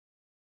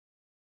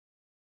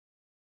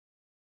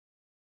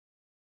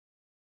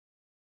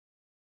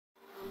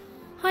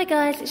Hi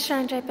guys, it's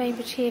Sharon Jo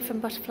Bainbridge here from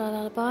Butterfly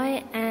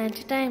Lullaby, and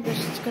today I'm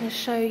just going to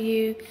show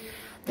you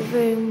the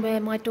room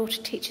where my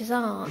daughter teaches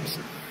art.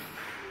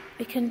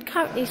 We can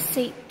currently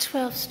seat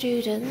 12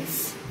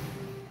 students,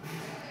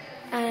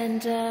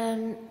 and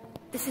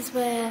this is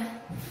where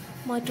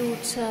my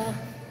daughter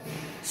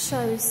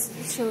shows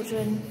the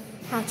children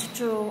how to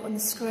draw on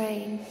the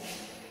screen.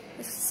 As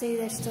you can see,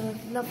 there's still a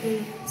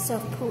lovely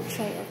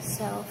self-portrait of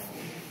herself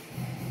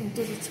in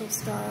digital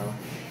style.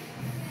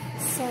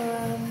 So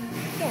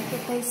yeah,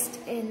 we're based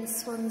in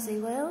Swansea,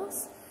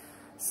 Wales.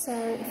 So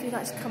if you'd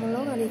like to come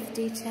along, I'll leave the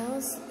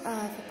details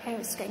for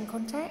parents to get in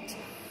contact.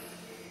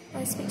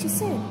 I'll speak to you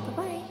soon.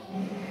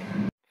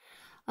 Bye-bye.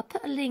 I'll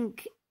put a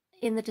link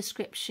in the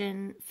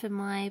description for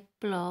my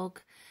blog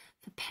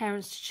for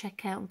parents to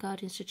check out and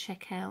guardians to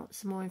check out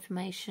some more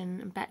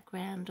information and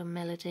background on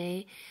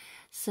Melody.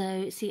 So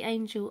it's the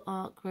Angel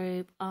Art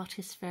Group,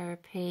 Artist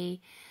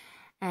Therapy,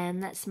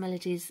 and that's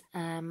Melody's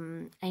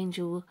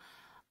Angel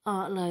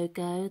Art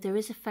logo. There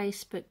is a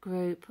Facebook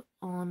group,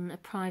 on a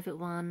private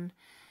one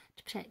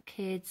to protect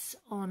kids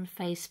on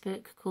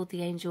Facebook, called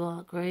the Angel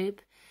Art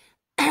Group,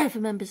 for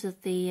members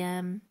of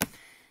the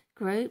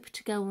group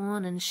to go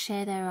on and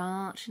share their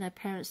art, you know,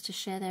 parents to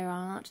share their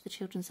art, the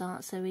children's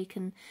art, so we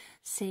can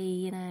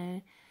see, you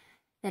know,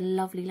 their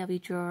lovely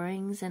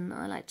drawings. And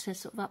I like to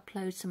sort of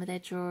upload some of their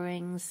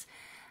drawings,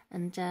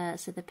 and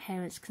so the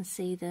parents can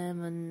see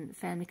them and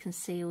family can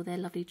see all their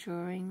lovely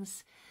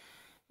drawings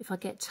if I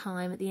get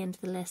time at the end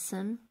of the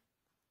lesson.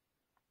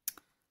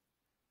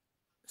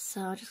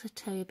 So I'm just going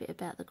to tell you a bit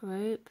about the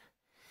group.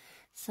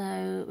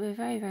 So we're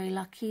very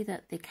lucky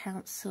that the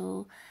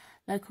council,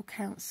 local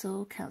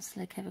council,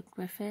 Councillor Kevin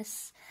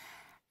Griffiths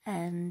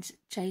and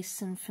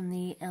Jason from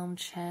the Elm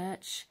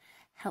Church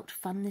helped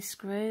fund this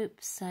group.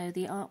 So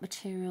the art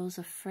materials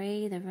are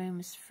free, the room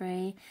is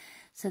free.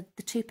 So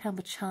the £2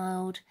 per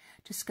child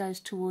just goes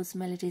towards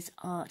Melody's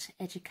art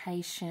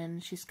education.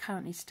 She's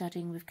currently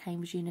studying with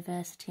Cambridge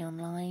University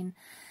online,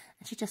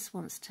 and she just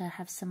wants to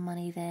have some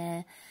money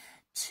there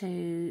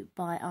to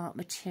buy art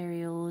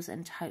materials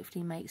and to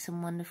hopefully make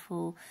some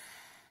wonderful,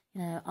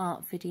 you know,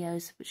 art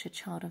videos which are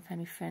child and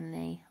family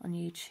friendly on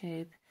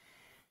YouTube.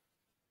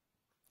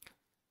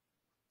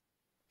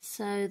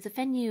 So the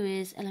venue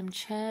is Elm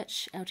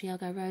Church,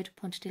 Eldiago Road,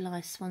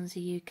 Pontarddulais,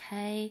 Swansea,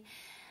 UK.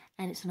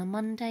 And it's on a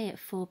Monday at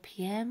 4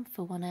 PM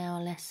for 1 hour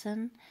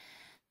lesson.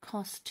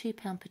 Cost £2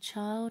 per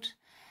child,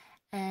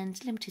 and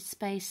limited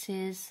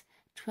spaces,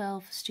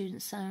 12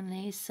 students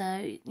only.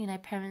 So, you know,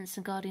 parents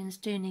and guardians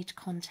do need to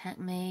contact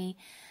me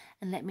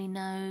and let me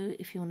know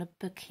if you want to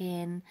book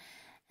in.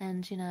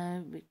 And, you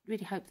know, we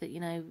really hope that, you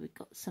know, we've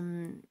got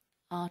some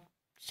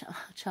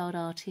child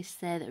artists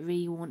there that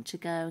really want to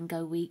go and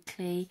go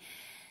weekly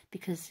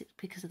because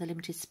of the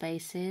limited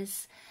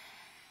spaces.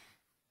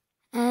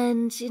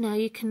 And, you know,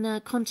 you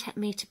can contact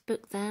me to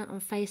book that on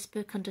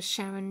Facebook under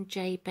Sharon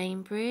J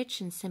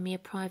Bainbridge and send me a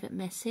private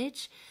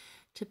message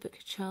to book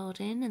a child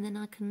in, and then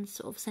I can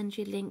sort of send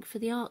you a link for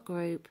the art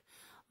group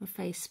on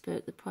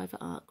Facebook, the private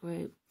art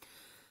group.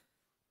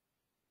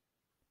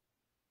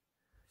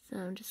 So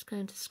I'm just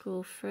going to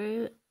scroll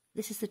through.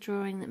 This is the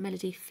drawing that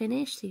Melody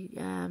finished,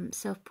 the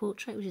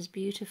self-portrait, which is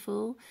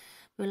beautiful.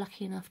 We're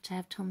lucky enough to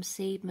have Tom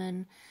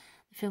Seidman,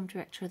 the film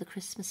director of The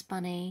Christmas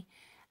Bunny,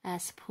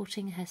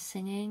 supporting her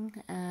singing,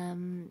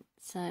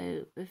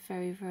 so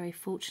we're very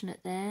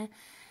fortunate there.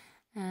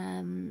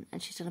 And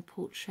she's done a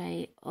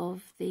portrait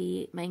of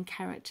the main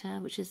character,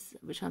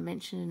 which I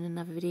mentioned in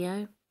another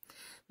video,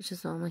 which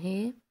is on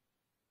here.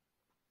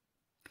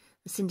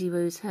 Cindy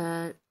Woo's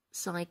her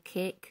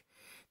sidekick.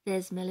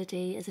 There's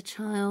Melody as a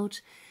child.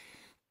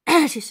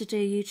 She used to do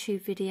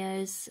YouTube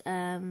videos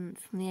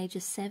from the age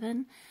of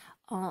 7,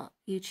 art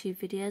YouTube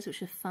videos,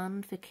 which are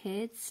fun for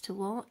kids to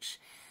watch.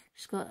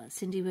 She's got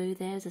Cindy Woo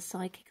there as a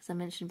sidekick, as I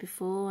mentioned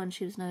before, and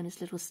she was known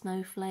as Little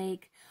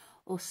Snowflake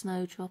or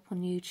Snowdrop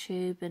on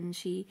YouTube, and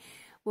she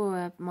wore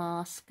a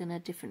mask and a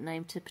different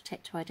name to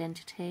protect her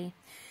identity.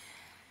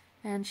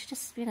 And she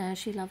just, you know,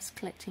 she loves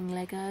collecting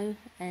Lego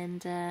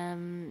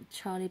and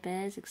Charlie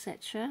Bears,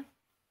 etc.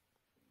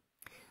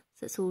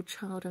 So it's all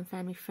child and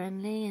family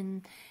friendly.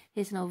 And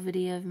here's an old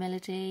video of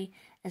Melody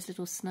as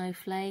Little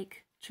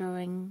Snowflake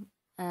drawing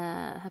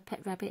her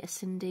pet rabbit, a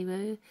Cindy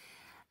Woo,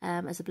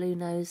 as a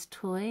blue-nosed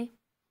toy.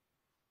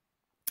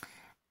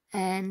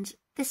 And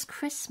this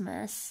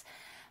Christmas,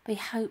 we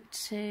hope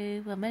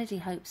to, well, Melody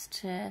hopes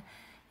to,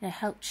 you know,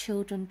 help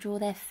children draw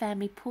their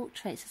family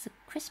portraits as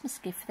a Christmas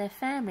gift for their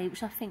family,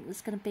 which I think is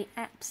going to be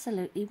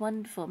absolutely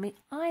wonderful. I mean,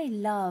 I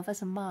love,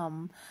 as a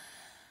mum,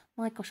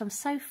 my gosh, I'm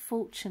so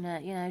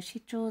fortunate, you know,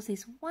 she draws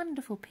these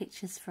wonderful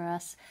pictures for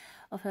us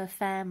of her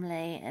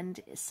family, and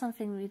it's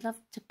something we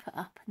love to put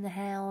up in the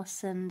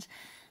house, and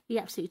we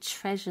absolutely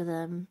treasure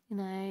them. You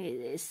know,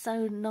 it's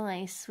so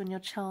nice when your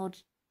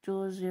child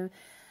draws your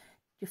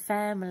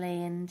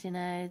family, and, you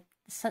know,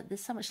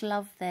 there's so much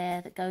love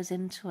there that goes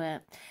into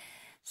it.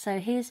 So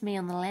here's me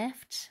on the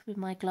left with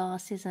my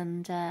glasses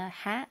and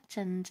hat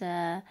and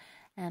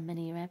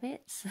many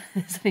rabbits.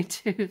 There's only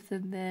 2 of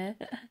them there.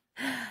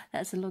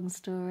 That's a long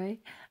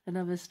story,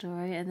 another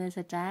story. And there's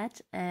her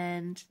dad,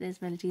 and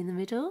there's Melody in the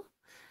middle.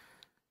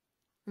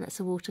 And that's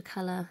a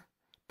watercolour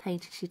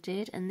painting she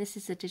did. And this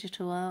is a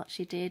digital art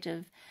she did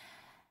of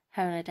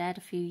her and her dad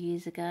a few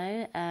years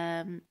ago.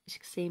 As you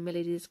can see,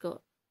 Melody's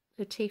got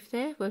her teeth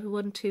there, well,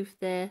 one tooth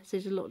there, so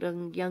she's a lot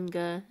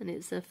younger. And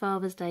it's a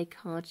Father's Day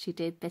card she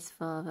did, Best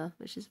Father,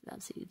 which is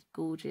absolutely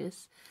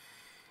gorgeous.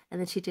 And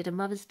then she did a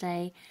Mother's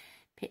Day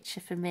picture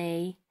for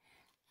me.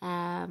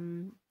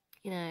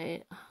 You know,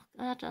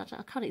 I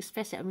can't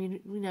express it. I mean,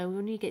 you know,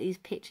 when you get these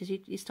pictures,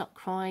 you start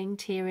crying,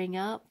 tearing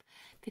up,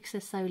 because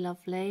they're so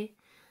lovely.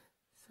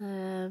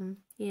 So,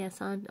 yes,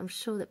 I'm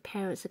sure that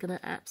parents are going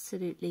to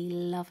absolutely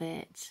love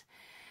it.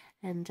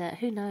 And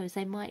who knows,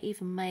 they might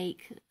even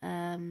make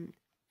an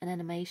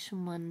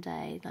animation one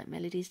day, like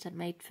Melody's dad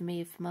made for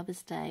me for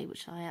Mother's Day,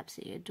 which I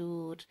absolutely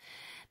adored.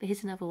 But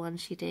here's another one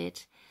she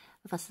did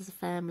of us as a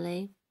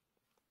family.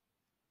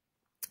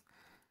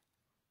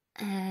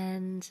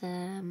 And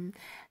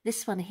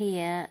this one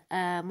here,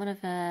 one of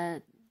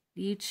her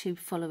YouTube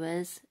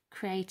followers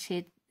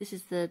created, this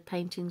is the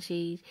painting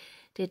she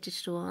did,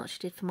 digital art she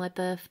did for my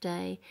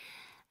birthday,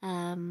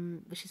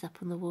 which is up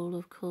on the wall,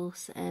 of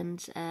course.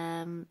 And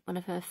one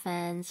of her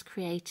fans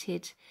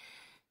created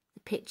the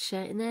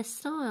picture in their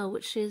style,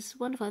 which is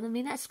wonderful. I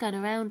mean, that's going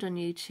around on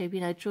YouTube, you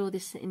know, draw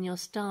this in your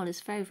style.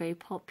 It's very, very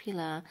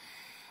popular.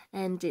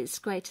 And it's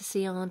great to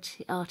see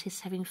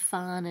artists having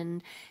fun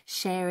and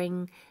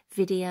sharing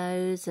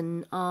videos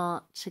and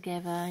art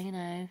together. You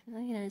know,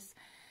 it's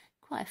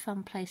quite a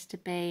fun place to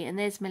be. And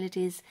there's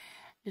Melody's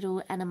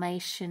little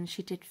animation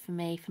she did for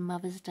me for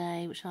Mother's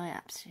Day, which I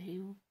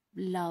absolutely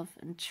love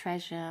and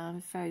treasure.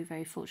 I'm very,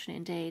 very fortunate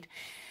indeed.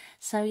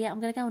 So yeah,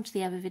 I'm going to go on to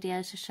the other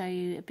videos to show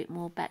you a bit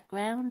more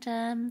background.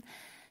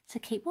 So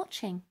keep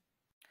watching.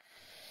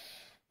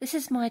 This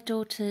is my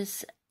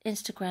daughter's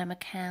Instagram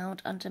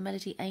account under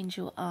Melody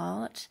Angel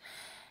Art,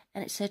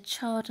 and it's a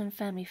child and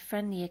family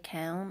friendly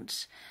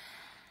account.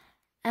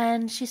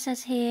 And she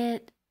says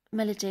here,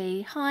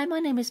 Melody, hi, my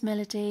name is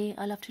Melody.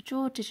 I love to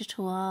draw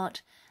digital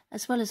art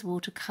as well as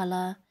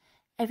watercolour.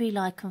 Every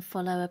like and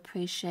follow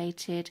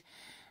appreciated.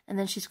 And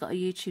then she's got a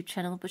YouTube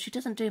channel, but she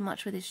doesn't do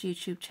much with this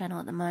YouTube channel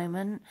at the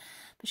moment,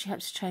 but she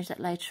hopes to change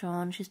that later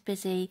on. She's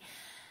busy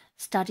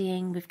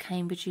studying with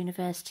Cambridge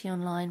University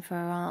online for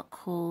her art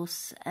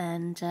course,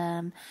 and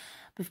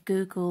with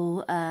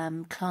Google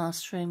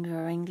Classroom for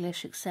her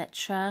English,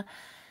 etc.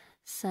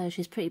 So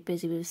she's pretty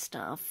busy with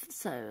stuff.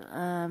 So,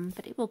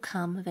 but it will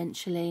come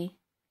eventually.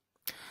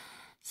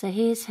 So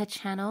here's her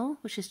channel,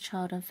 which is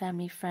child and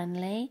family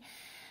friendly.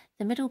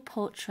 The middle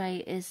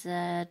portrait is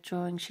a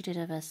drawing she did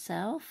of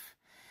herself,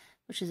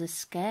 which is a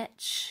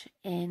sketch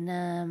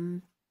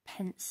in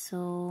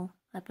pencil,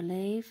 I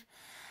believe.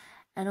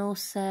 And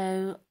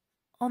also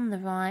on the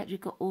right,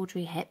 you've got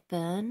Audrey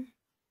Hepburn.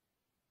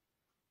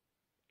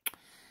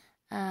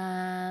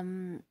 I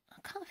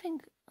can't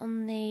think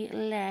on the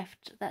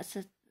left, that's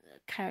a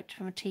character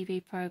from a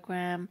TV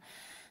programme.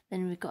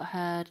 Then we've got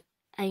her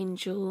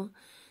angel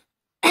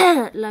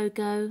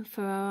logo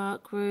for our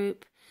art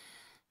group.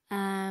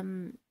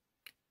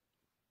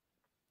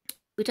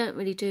 We don't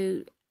really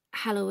do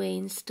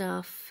Halloween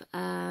stuff,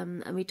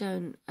 and we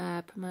don't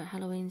promote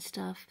Halloween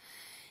stuff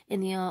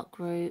in the art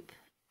group,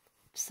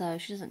 so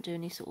she doesn't do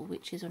any sort of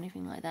witches or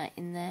anything like that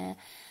in there.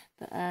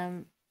 But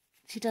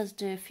she does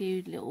do a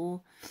few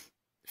little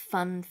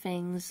fun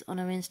things on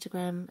her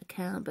Instagram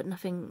account, but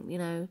nothing, you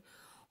know,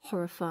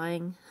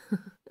 horrifying.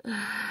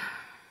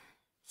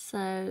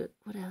 So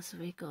what else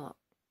have we got?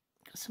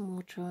 Got some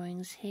more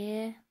drawings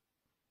here.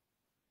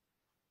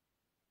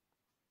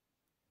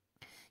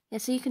 Yeah,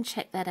 so you can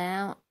check that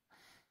out.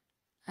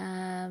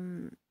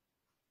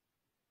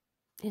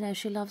 You know,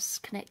 she loves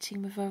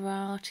connecting with her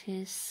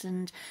artists,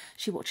 and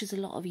she watches a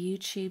lot of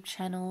YouTube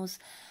channels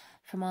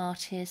from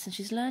artists, and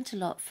she's learnt a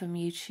lot from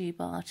YouTube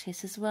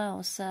artists as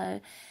well. So,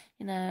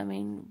 you know, I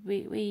mean,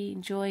 we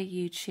enjoy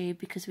YouTube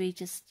because we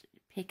just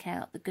pick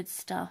out the good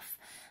stuff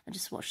and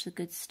just watch the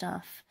good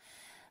stuff,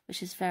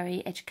 which is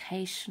very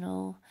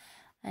educational.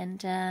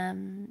 And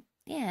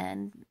yeah,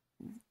 and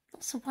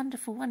lots of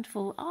wonderful,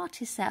 wonderful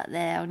artists out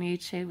there on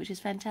YouTube, which is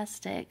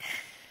fantastic.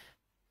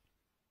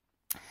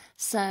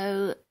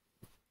 So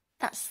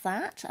that's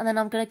that. And then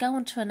I'm going to go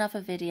on to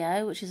another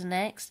video, which is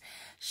next,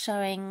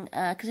 showing,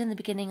 because in the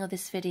beginning of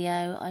this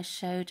video I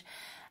showed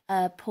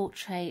a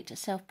portrait, a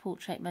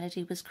self-portrait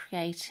Melody was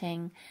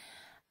creating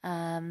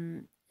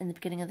in the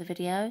beginning of the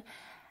video.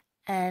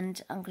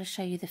 And I'm going to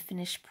show you the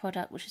finished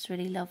product, which is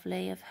really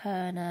lovely, of her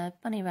and a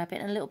bunny rabbit,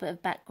 and a little bit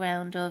of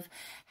background of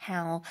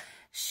how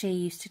she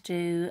used to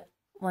do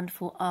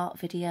wonderful art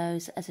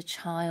videos as a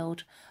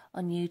child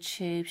on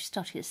YouTube. She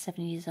started at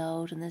 7 years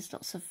old, and there's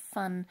lots of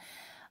fun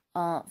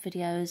art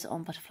videos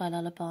on Butterfly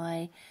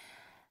Lullaby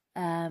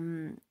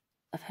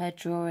of her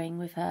drawing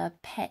with her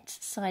pet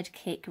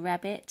sidekick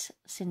rabbit,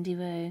 Cindy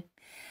Woo.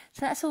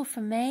 So that's all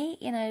from me.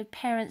 You know,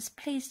 parents,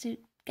 please do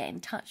get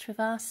in touch with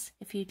us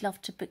if you'd love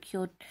to book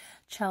your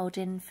child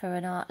in for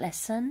an art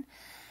lesson.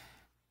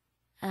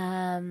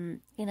 You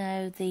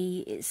know,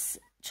 it's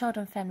child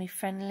and family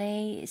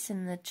friendly. It's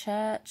in the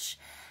church.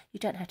 You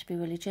don't have to be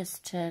religious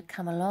to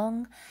come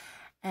along.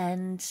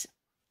 And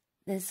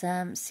there's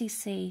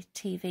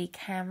CCTV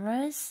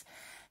cameras,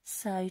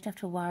 so you don't have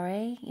to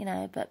worry, you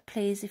know. But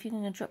please, if you're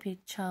going to drop your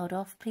child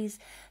off, please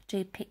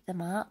do pick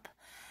them up.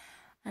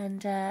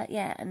 And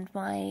yeah, and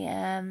my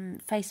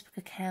Facebook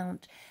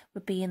account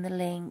would be in the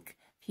link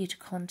for you to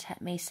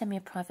contact me. Send me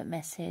a private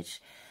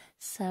message.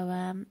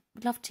 So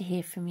we'd love to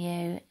hear from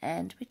you,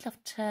 and we'd love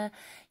to,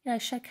 you know,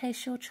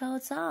 showcase your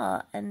child's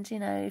art. And, you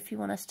know, if you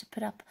want us to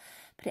put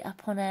it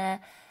up on our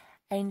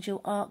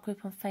Angel Art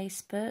group on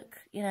Facebook,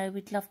 you know,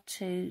 we'd love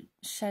to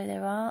show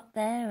their art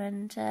there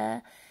and,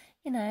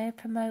 you know,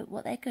 promote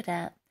what they're good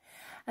at.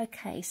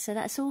 Okay, so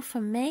that's all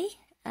from me.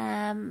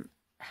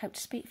 Hope to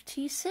speak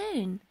to you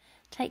soon.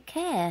 Take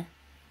care.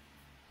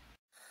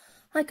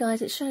 Hi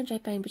guys, it's Sharon J.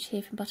 Bainbridge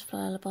here from Butterfly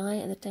Lullaby,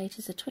 and the date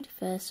is the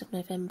 21st of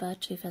November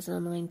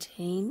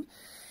 2019.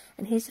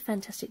 And here's a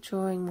fantastic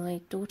drawing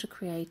my daughter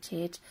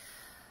created,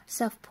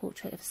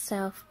 self-portrait of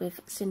herself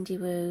with Cindy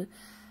Woo,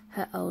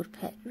 her old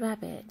pet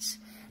rabbit.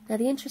 Now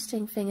the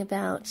interesting thing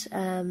about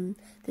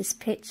this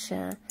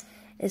picture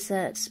is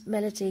that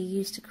Melody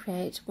used to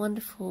create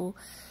wonderful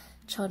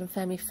child and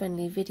family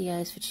friendly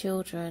videos for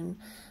children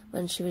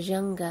when she was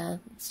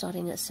younger,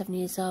 starting at 7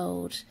 years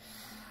old.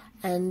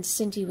 And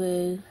Cindy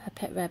Woo, her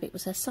pet rabbit,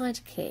 was her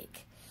sidekick.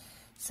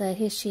 So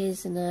here she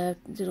is in a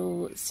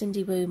little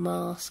Cindy Woo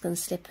mask and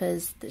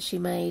slippers that she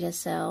made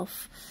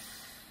herself.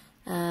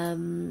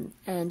 And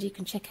you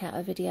can check out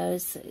her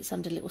videos. It's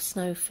under Little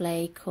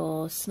Snowflake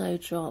or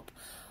Snowdrop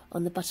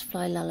on the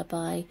Butterfly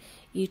Lullaby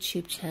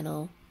YouTube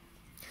channel.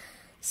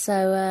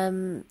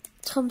 So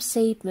Tom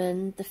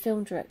Seidman, the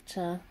film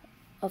director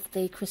of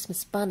The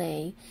Christmas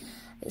Bunny,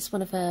 it's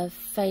one of her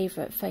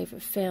favourite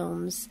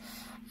films.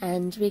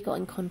 And we got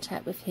in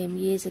contact with him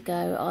years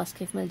ago,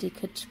 asking if Melody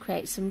could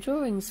create some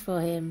drawings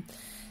for him.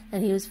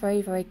 And he was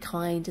very, very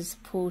kind and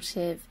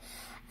supportive.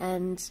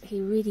 And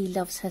he really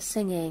loves her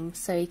singing.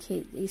 So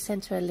he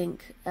sent her a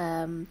link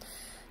to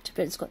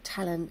Britain's Got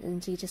Talent.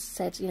 And he just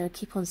said, you know,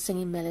 keep on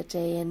singing,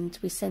 Melody. And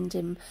we send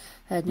him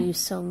her new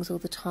songs all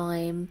the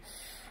time.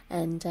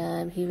 And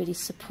he really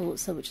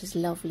supports her, which is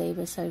lovely.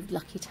 We're so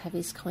lucky to have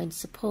his kind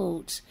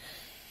support.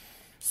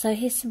 So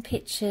here's some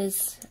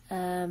pictures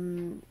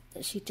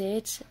that she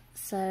did.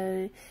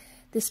 So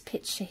this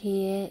picture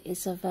here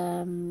is of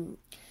her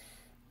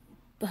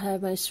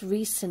most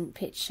recent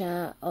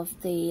picture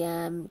of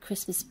the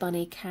Christmas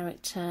Bunny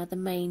character, the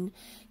main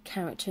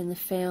character in the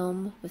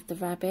film with the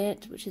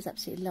rabbit, which is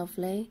absolutely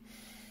lovely.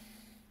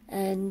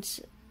 And,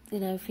 you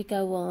know, if we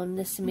go on,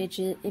 there's some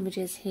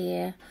images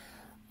here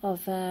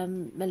of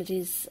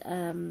Melody's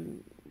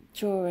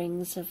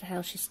drawings of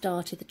how she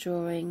started the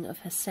drawing of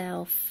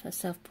herself, her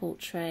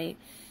self-portrait,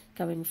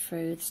 going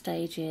through the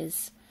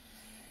stages.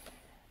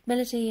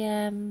 Melody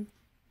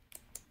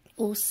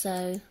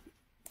also,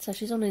 so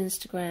she's on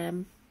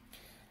Instagram,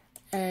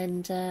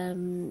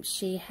 and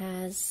she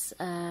has,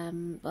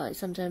 well,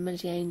 it's under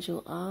Melody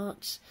Angel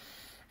Art,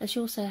 and she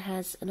also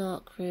has an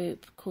art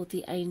group called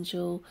the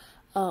Angel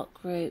Art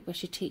Group, where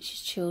she teaches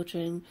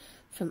children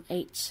from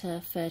 8 to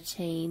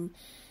 13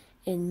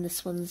 in the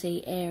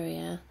Swansea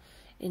area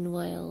in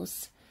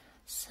Wales.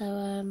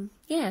 So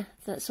yeah,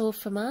 that's all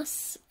from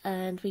us,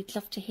 and we'd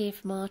love to hear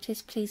from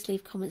artists. Please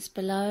leave comments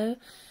below.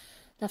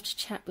 Love to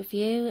chat with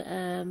you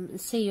and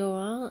see your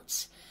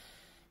art.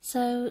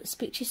 So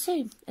speak to you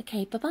soon.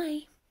 Okay, bye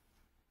bye.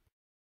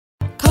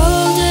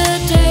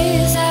 Colder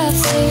days I've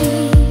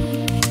seen.